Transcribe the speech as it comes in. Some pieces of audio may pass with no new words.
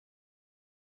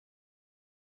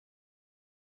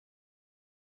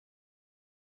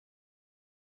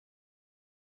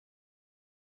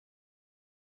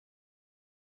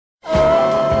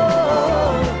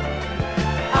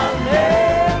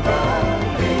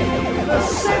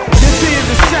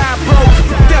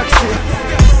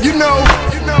You know,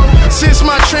 since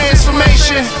my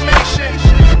transformation,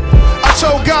 I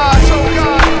told God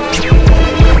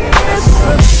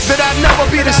that I'd never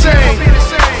be the same.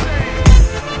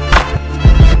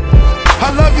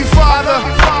 I love you, Father.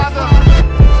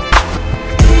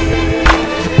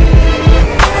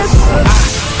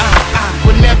 I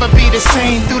would never be the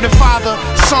same through the Father.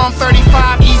 Psalm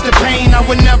 35, ease the pain. I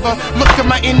would never look at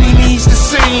my enemies the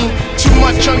same. Too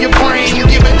much on your brain,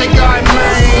 give it to God,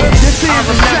 man. I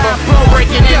remember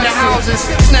breaking into houses,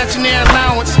 snatching their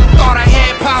allowance. Thought I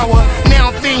had power, now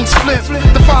things flip.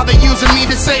 The Father using me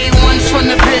to save ones from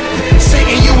the pit.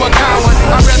 Satan, you a coward.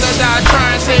 I'd rather die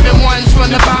trying saving ones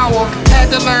from the bowel. Had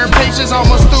to learn patience,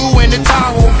 almost threw in the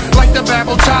towel. Like the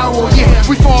Babel Tower, yeah,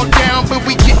 we fall down but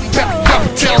we get back up.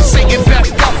 Tell Satan back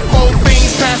up, old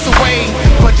things passed away,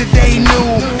 but the day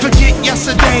new. Forget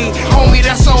yesterday, homie,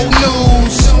 that's old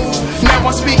news. Now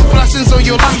I speak blessings on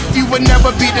your life. You would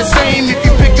never be the same if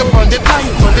you pick up on the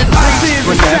life. Would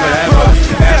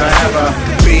never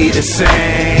be the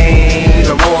same.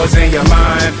 The war's in your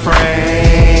mind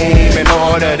frame. In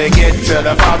order to get to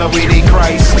the Father, we need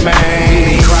Christ, man.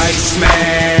 We need Christ,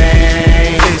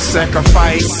 man. It's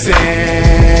sacrificing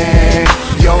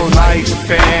your life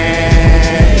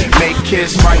and make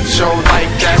His right, your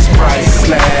life, that's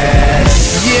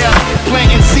priceless. Yeah,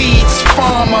 planting seeds,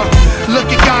 farmer. Look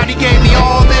at God, He gave me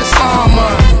all this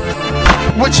armor,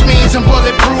 which means I'm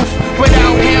bulletproof.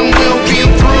 Without Him, we'll be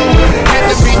through.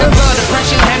 Had to be the blood,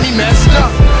 depression had me messed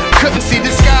up. Couldn't see the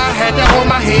sky, had to hold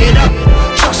my head up.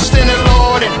 Trust in the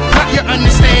Lord and not your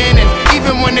understanding.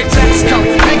 Even when the text come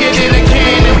bigger than a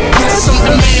cannon. Yes, I'm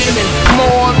demanding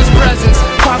more of His presence.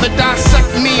 Father,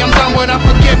 dissect me, I'm done with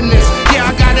unforgiveness. Yeah,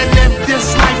 I gotta live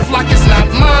this life like it's not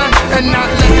mine, and not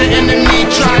let the enemy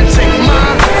try and take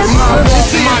mine. My walk,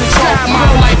 my talk, my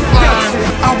lifeline.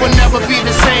 I will never be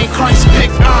the same. Christ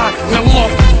picked I. Now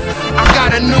look, I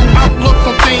got a new outlook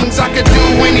on things. I could do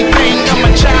anything. I'm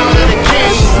a child of the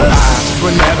King. I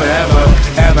will never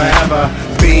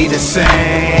be the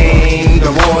same.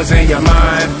 The war's in your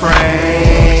mind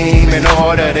frame. In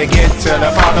order to get to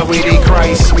the Father, we need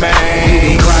Christ, man. We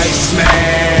need Christ,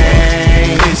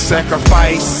 man. It's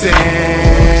sacrificing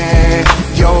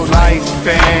your life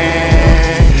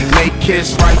and make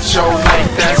His right, your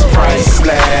life, that's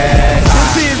priceless.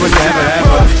 I will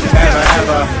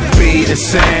never be the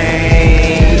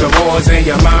same. The war's in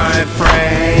your mind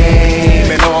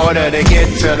frame. In order to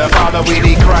get to the Father, we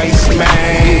need Christ,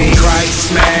 man. We need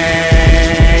Christ,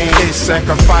 man. It's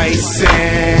sacrificing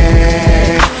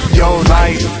your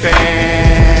life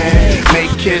and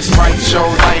make His right, your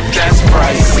life, that's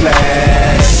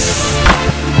priceless.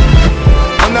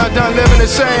 I'm not done living the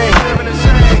same.